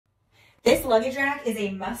This luggage rack is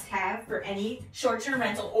a must-have for any short-term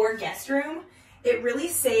rental or guest room. It really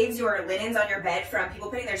saves your linens on your bed from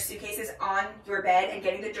people putting their suitcases on your bed and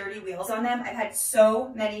getting the dirty wheels on them. I've had so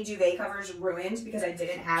many duvet covers ruined because I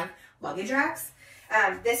didn't have luggage racks.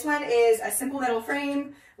 This one is a simple metal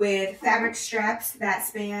frame with fabric straps that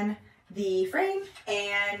span the frame,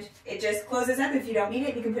 and it just closes up. If you don't need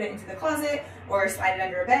it, you can put it into the closet or slide it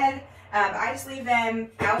under a bed. I just leave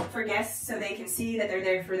them out for guests so they can see that they're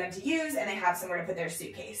there for them to use and they have somewhere to put their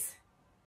suitcase.